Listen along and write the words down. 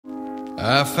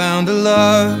I found a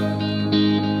love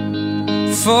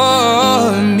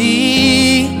for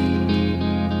me.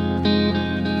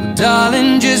 Well,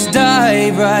 darling, just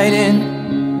dive right in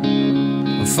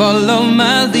and follow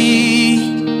my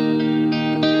lead.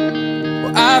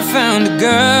 Well, I found a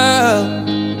girl,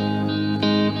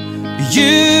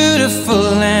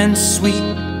 beautiful and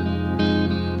sweet.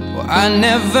 Well, I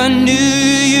never knew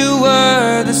you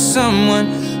were the someone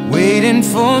waiting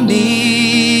for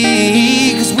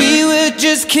me. 'Cause we were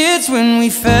just kids when we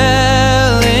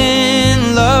fell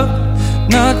in love,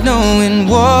 not knowing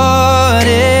what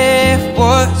it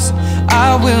was.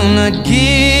 I will not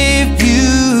give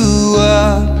you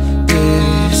up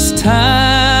this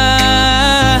time.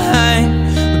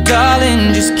 But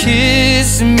darling, just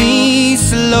kiss me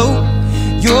slow.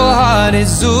 Your heart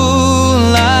is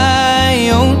all I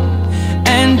own,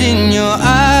 and in your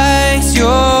eyes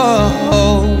you're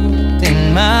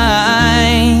holding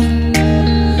mine.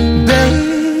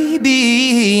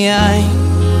 Baby, I'm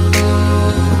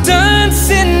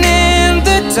dancing in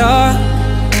the dark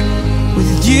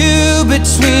with you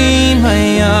between my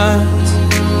arms,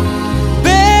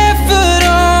 barefoot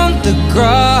on the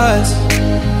grass.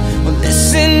 We're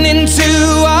listening to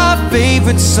our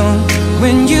favorite song.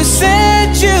 When you said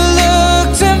you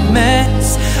looked a mess,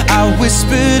 I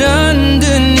whispered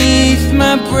underneath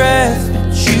my breath,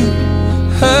 but you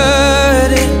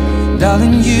heard it.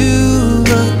 Darling, you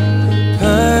look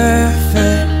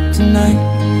perfect tonight.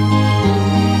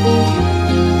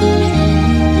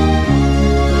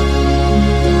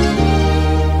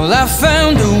 Well, I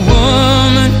found a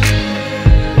woman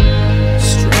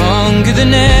stronger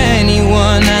than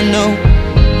anyone I know.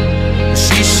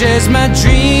 She shares my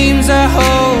dreams. I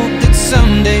hope that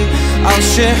someday I'll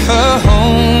share her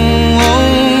home.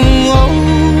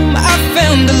 I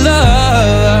found a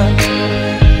love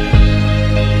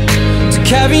to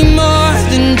carry more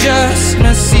than just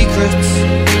my secrets,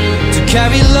 to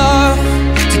carry love,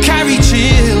 to carry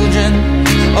children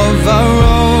of our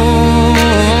own.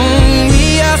 We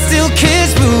are still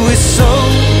kids, but we're so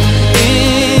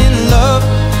in love,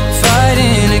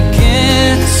 fighting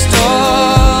against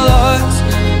all odds.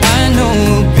 I know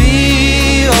we'll be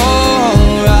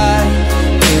alright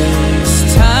this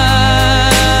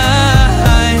time.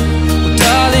 Well,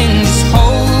 darling, just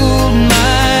hold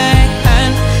my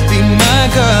hand, be my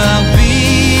girl, I'll be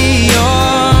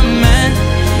your man.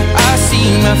 I see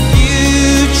my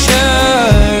future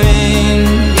in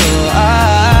your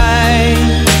eyes.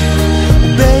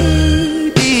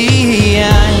 Baby,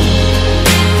 I'm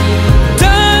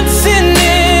dancing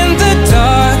in the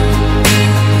dark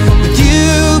with you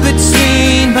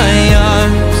between my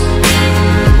arms,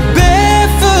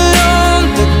 barefoot on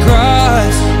the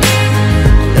grass,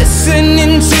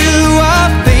 listening to our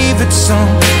favorite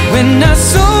song. When I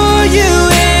saw you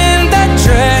in that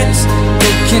dress,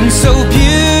 looking so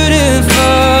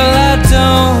beautiful, I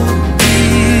don't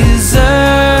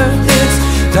deserve this.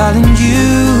 Darling, you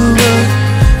look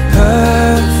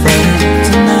perfect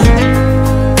tonight.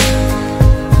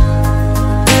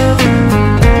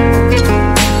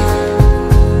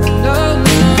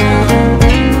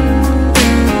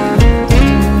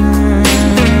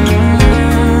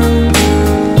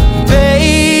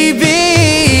 Baby,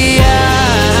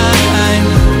 I'm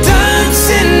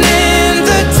dancing in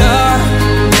the dark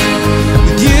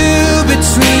with you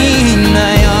between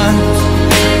my arms,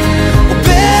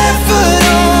 barefoot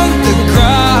on the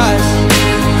grass,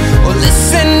 or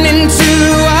listening to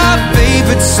our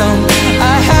favorite song.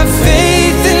 I have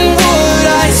faith in what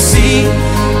I see.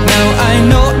 Now I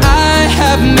know I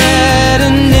have met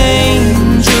an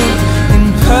angel in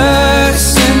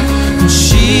person, and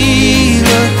she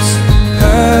looks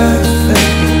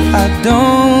perfect. I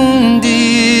don't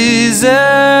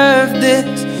deserve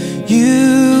this. You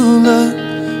look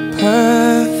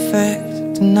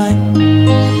perfect tonight.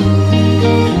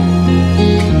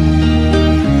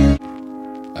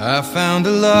 I found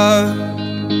a love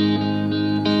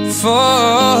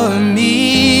for me.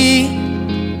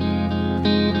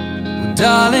 Well,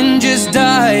 darling, just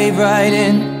dive right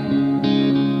in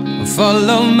and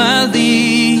follow my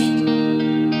lead.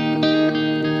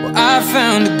 Well, I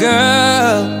found a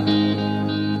girl,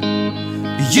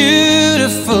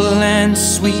 beautiful and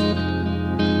sweet.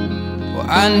 Well,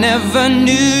 I never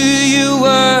knew you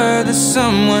were the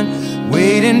someone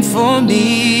waiting for me.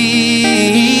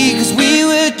 'Cause we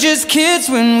were just kids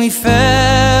when we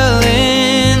fell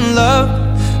in love,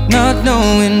 not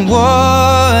knowing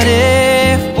what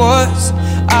it was.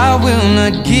 I will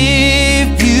not give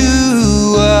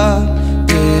you up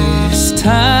this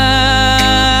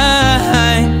time.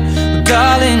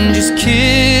 Darling, just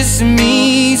kiss me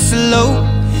slow.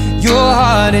 Your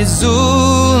heart is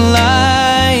all